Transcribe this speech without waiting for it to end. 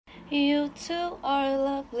You too are a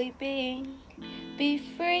lovely being. Be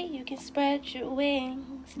free, you can spread your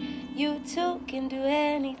wings. You too can do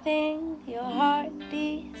anything your heart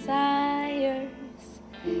desires.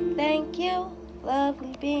 Thank you,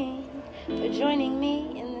 lovely being, for joining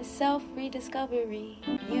me in this self-rediscovery.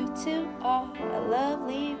 You too are a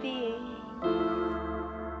lovely being.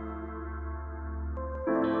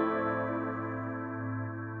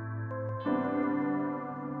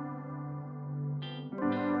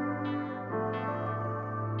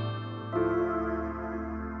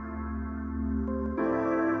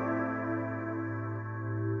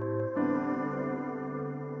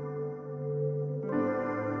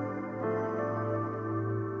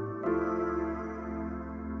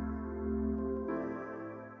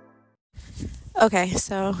 Okay,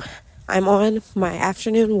 so I'm on my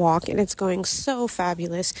afternoon walk and it's going so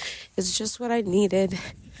fabulous. It's just what I needed.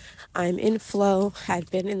 I'm in flow. I've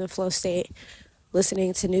been in the flow state,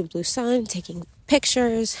 listening to New Blue Sun, taking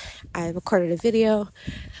pictures. I recorded a video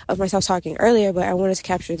of myself talking earlier, but I wanted to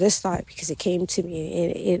capture this thought because it came to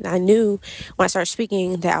me, and I knew when I started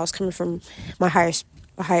speaking that I was coming from a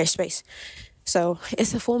higher space. So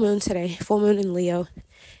it's a full moon today, full moon in Leo,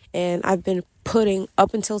 and I've been putting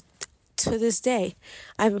up until to this day,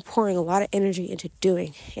 I've been pouring a lot of energy into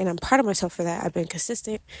doing, and I'm proud of myself for that. I've been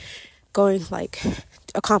consistent, going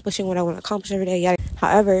accomplishing what I want to accomplish every day.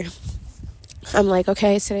 However, I'm like,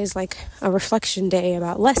 okay, today's like a reflection day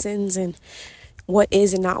about lessons and what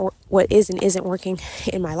is and isn't working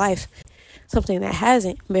in my life. Something that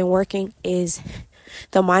hasn't been working is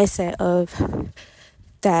the mindset of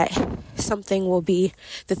that something will be,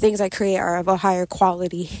 the things I create are of a higher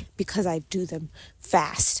quality because I do them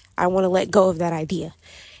fast. I want to let go of that idea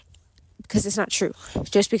because it's not true.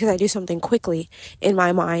 Just because I do something quickly in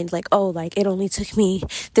my mind, it only took me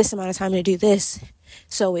this amount of time to do this,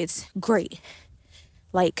 so it's great.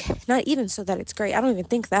 Not even so that it's great. I don't even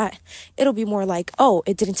think that. It'll be more like, oh,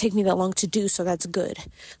 it didn't take me that long to do, so that's good.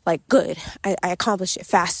 Good. I accomplished it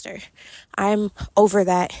faster. I'm over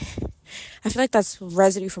that. I feel like that's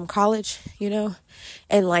residue from college, and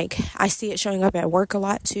I see it showing up at work a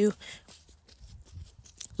lot too.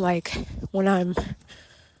 When I'm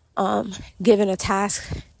given a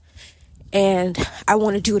task and I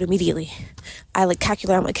want to do it immediately, I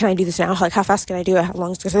calculate. I'm like, can I do this now? How fast can I do it? How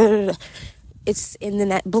long is this? It's and then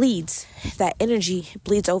that energy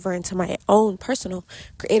bleeds over into my own personal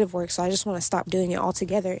creative work. So I just want to stop doing it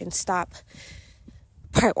altogether and stop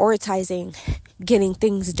prioritizing getting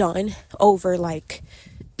things done over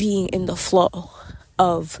being in the flow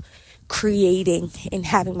of creating and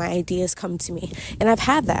having my ideas come to me. And I've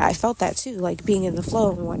had that. I felt that too, being in the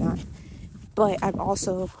flow and whatnot. But I've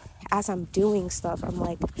also, as I'm doing stuff, I'm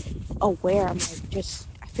aware. I'm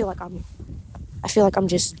I feel like I'm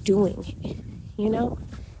just doing it.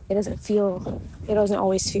 It doesn't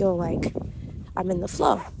always feel like I'm in the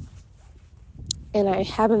flow. And I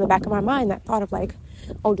have in the back of my mind that thought of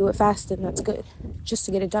oh, do it fast and that's good, just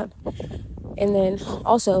to get it done. And then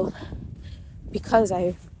also, because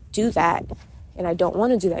I do that and I don't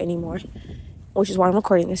want to do that anymore, which is why I'm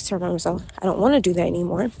recording this to remind myself, I don't want to do that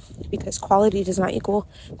anymore because quality does not equal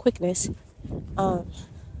quickness.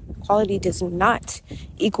 Quality does not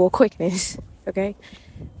equal quickness, okay?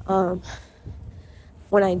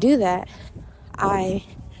 When I do that, I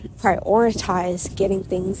prioritize getting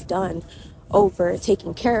things done over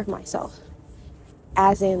taking care of myself.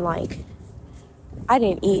 As in, I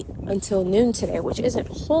didn't eat until noon today, which isn't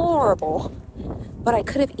horrible, but I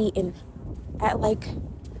could have eaten at I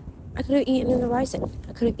could have eaten in the rising.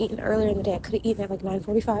 I could have eaten earlier in the day. I could have eaten at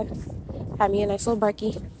 9:45, had me a nice little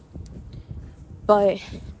brekkie, but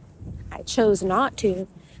I chose not to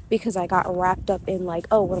because I got wrapped up in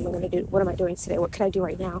oh, what am I going to do? What am I doing today? What can I do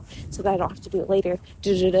right now so that I don't have to do it later?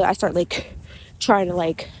 I start trying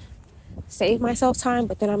to save myself time,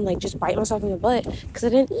 but then I'm just biting myself in the butt because I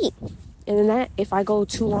didn't eat. And then that, if I go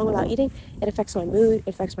too long without eating, it affects my mood, it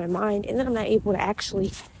affects my mind, and then I'm not able to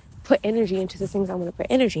actually put energy into the things I want to put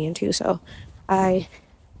energy into. So I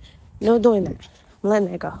no doing that. I'm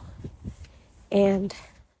letting that go. And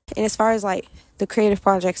as far as the creative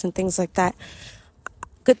projects and things like that,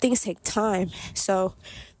 good things take time. So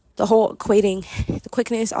the whole equating the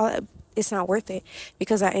quickness, all that, it's not worth it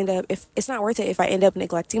because it's not worth it if I end up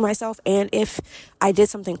neglecting myself and if I did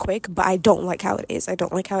something quick, but I don't like how it is. I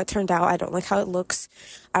don't like how it turned out. I don't like how it looks.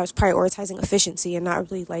 I was prioritizing efficiency and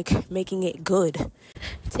not really making it good.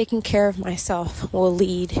 Taking care of myself will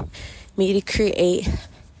lead me to create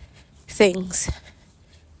things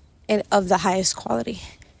and of the highest quality.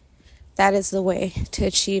 That is the way to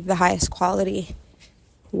achieve the highest quality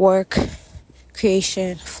work,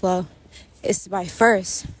 creation, flow, is by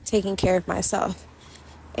first taking care of myself.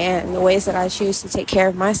 And the ways that I choose to take care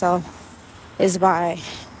of myself is by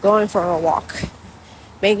going for a walk,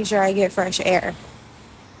 making sure I get fresh air,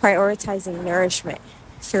 prioritizing nourishment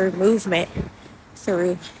through movement,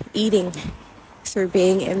 through eating, through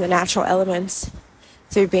being in the natural elements,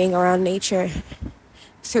 through being around nature,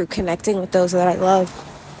 through connecting with those that I love.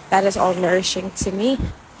 That is all nourishing to me.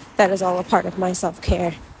 That is all a part of my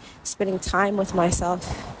self-care. Spending time with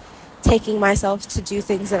myself, taking myself to do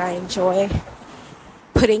things that I enjoy,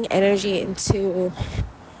 putting energy into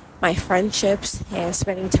my friendships and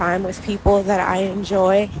spending time with people that I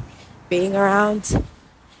enjoy being around,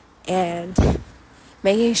 and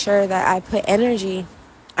making sure that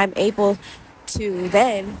I'm able to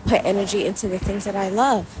then put energy into the things that I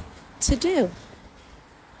love to do.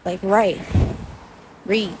 Like write,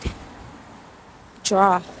 read,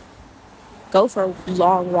 draw, go for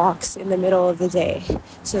long walks in the middle of the day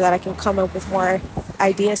so that I can come up with more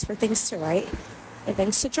ideas for things to write and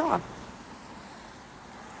things to draw.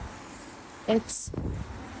 It's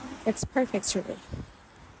perfect for me.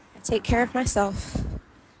 I take care of myself,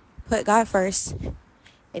 put God first,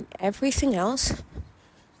 and everything else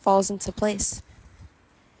falls into place.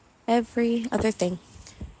 Every other thing.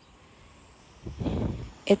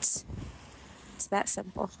 It's that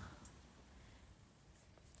simple.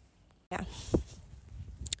 Yeah.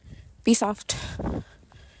 Be soft.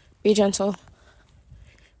 Be gentle.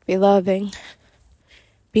 Be loving.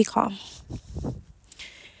 Be calm.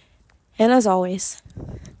 And as always,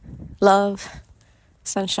 love,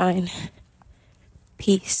 sunshine,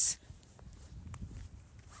 peace.